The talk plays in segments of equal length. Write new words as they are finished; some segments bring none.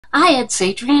Hi, it's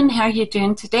Adrienne. How are you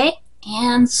doing today?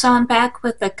 And so I'm back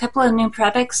with a couple of new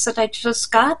products that I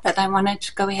just got that I wanted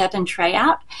to go ahead and try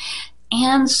out.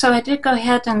 And so I did go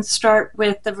ahead and start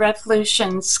with the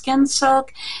Revolution Skin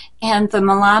Silk and the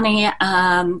Milani.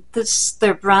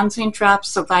 They're bronzing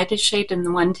drops, the lightest shade in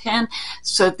the 110.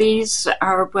 So these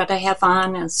are what I have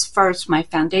on as far as my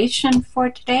foundation for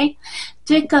today.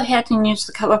 Did go ahead and use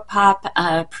the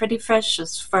Colourpop Pretty Fresh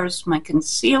as far as my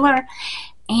concealer.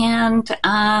 And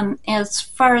as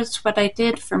far as what I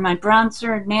did for my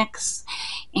bronzer, NYX,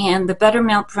 and the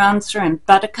Buttermilk bronzer and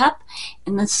Buttercup,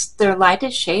 and this is their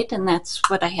lightest shade, and that's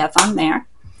what I have on there.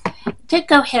 Did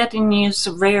go ahead and use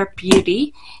Rare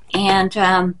Beauty,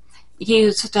 and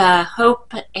used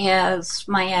Hope as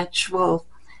my actual,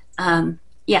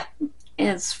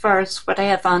 as far as what I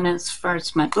have on as far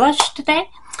as my blush today.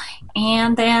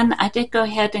 And then I did go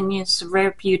ahead and use the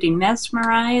Rare Beauty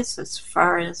Mesmerize as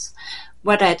far as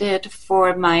what I did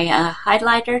for my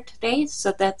highlighter today.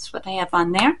 So that's what I have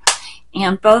on there.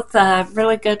 And both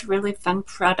really good, really fun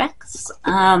products.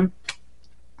 As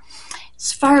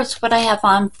far as what I have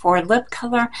on for lip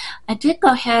color, I did go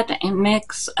ahead and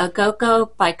mix a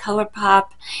Go-Go by Colourpop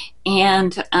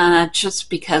and Just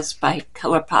Because by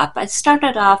Colourpop. I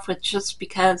started off with Just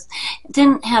Because it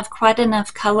didn't have quite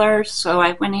enough color, so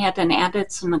I went ahead and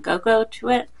added some Go-Go to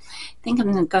it. I think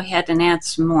I'm going to go ahead and add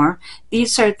some more.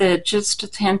 These are the Just a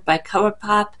Tint by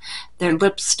Colourpop. They're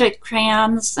lipstick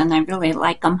crayons, and I really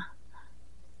like them.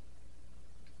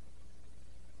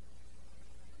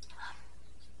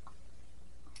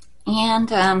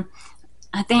 And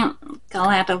I think I'll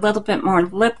add a little bit more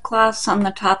lip gloss on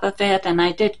the top of it, and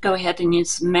I did go ahead and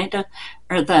use the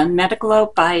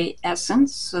Metaglow by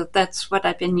Essence, so that's what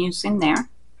I've been using there.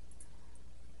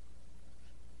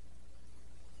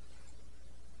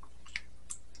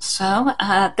 So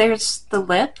there's the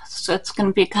lip. So it's going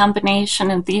to be a combination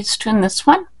of these two and this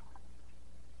one.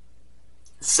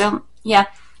 So yeah,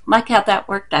 like how that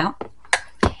worked out.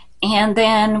 And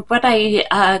then what I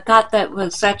got that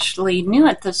was actually new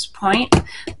at this point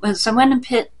was I went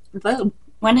ahead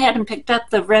and picked up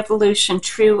the Revolution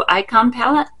True Icon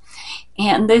palette.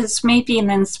 And this may be an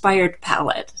inspired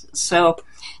palette. So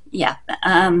yeah,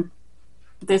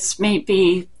 this may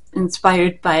be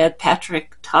inspired by a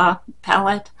Patrick Ta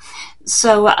palette.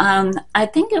 So I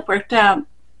think it worked out.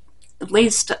 At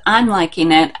least I'm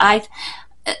liking it. I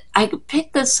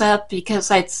picked this up because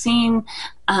I'd seen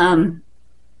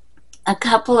a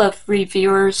couple of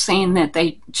reviewers saying that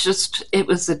it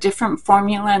was a different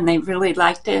formula and they really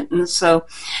liked it. And so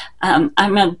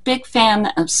I'm a big fan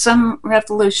of some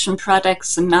Revolution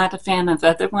products and not a fan of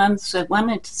other ones. So I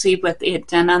wanted to see what they had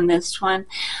done on this one.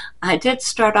 I did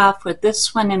start off with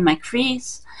this one in my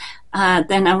crease.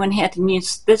 Then I went ahead and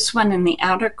used this one in the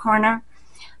outer corner.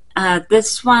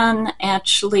 This one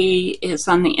actually is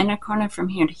on the inner corner from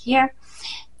here to here.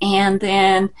 And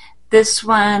then this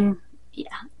one,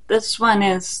 this one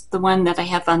is the one that I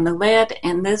have on the lid,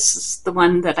 and this is the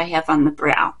one that I have on the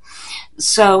brow.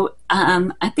 So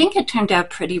I think it turned out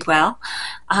pretty well.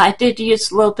 I did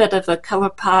use a little bit of a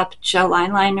Colourpop gel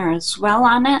eyeliner as well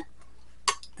on it.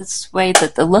 This is the way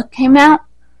that the look came out.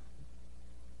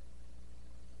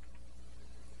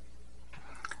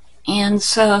 And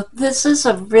so this is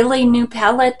a really new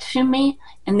palette to me,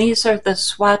 and these are the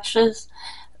swatches.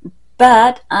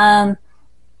 But and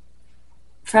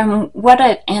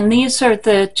these are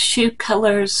the two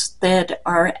colors that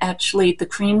are actually the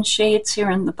cream shades here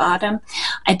in the bottom.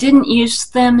 I didn't use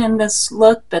them in this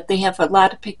look, but they have a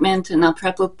lot of pigment, and I'll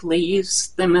probably use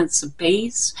them as a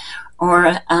base,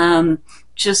 or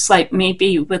just like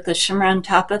maybe with a shimmer on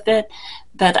top of it.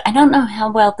 But I don't know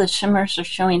how well the shimmers are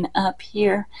showing up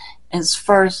here as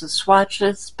far as the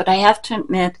swatches, but I have to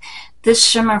admit, this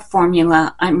shimmer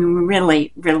formula I'm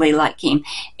really, really liking.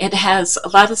 It has a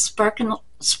lot of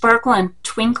sparkle and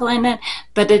twinkle in it,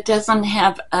 but it doesn't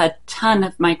have a ton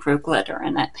of micro glitter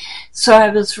in it. So I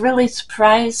was really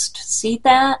surprised to see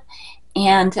that,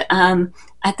 and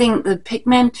I think the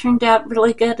pigment turned out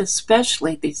really good,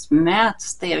 especially these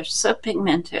mattes. They are so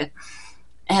pigmented.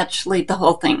 Actually, the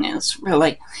whole thing is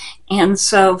really. And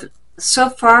so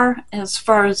far, as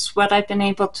far as what I've been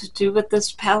able to do with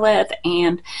this palette,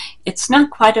 and it's not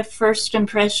quite a first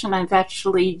impression. I've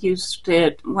actually used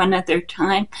it one other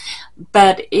time,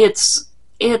 but it's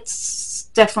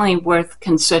definitely worth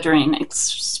considering,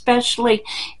 especially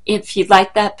if you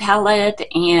like that palette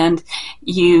and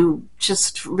you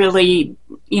just really,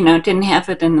 didn't have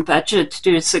it in the budget to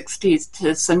do a $60 to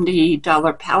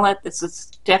 $70 palette. This is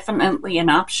definitely an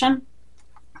option.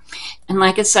 And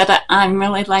like I said, I'm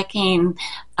really liking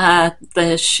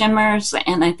the shimmers,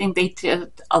 and I think they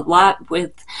did a lot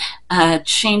with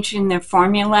changing their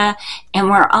formula. And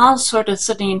we're all sort of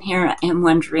sitting here and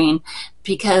wondering,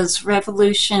 because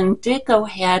Revolution did go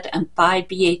ahead and buy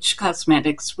BH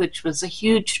Cosmetics, which was a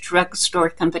huge drugstore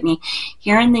company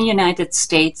here in the United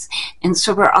States. And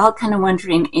so we're all kind of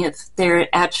wondering if they're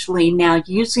actually now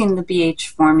using the BH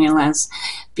formulas,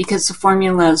 because the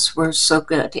formulas were so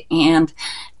good. And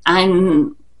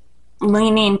I'm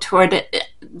leaning toward it.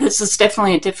 This is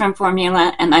definitely a different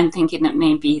formula, and I'm thinking it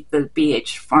may be the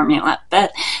BH formula.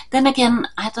 But then again,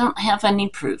 I don't have any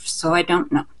proof, so I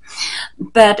don't know.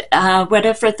 But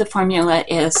whatever the formula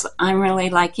is, I'm really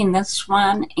liking this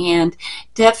one, and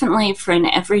definitely for an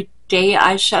everyday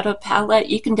eyeshadow palette,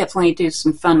 you can definitely do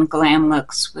some fun glam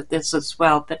looks with this as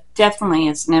well, but definitely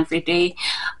as an everyday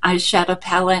eyeshadow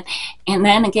palette. And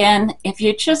then again, if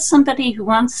you're just somebody who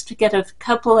wants to get a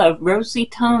couple of rosy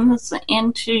tones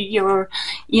into your,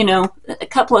 you know, a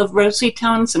couple of rosy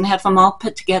tones and have them all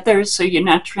put together so you're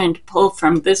not trying to pull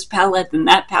from this palette and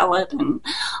that palette and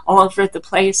all over the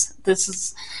place, this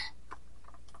is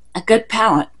a good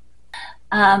palette.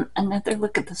 Another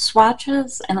look at the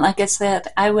swatches, and like I said,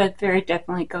 I would very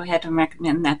definitely go ahead and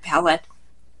recommend that palette.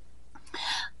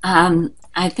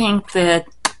 I think that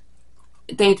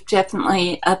they've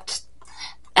definitely upped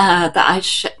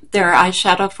their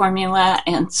eyeshadow formula,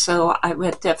 and so I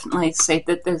would definitely say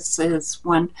that this is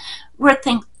one worth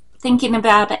thinking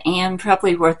about and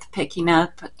probably worth picking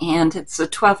up. And it's a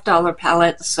 $12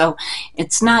 palette, so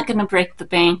it's not going to break the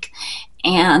bank.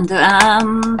 And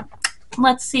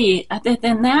let's see, other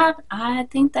than that, I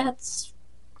think that's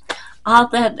all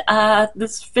that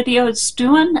this video is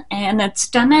doing, and it's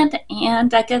done it.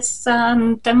 And I guess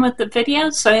I'm done with the video,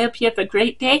 so I hope you have a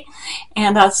great day,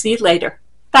 and I'll see you later.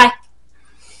 Bye.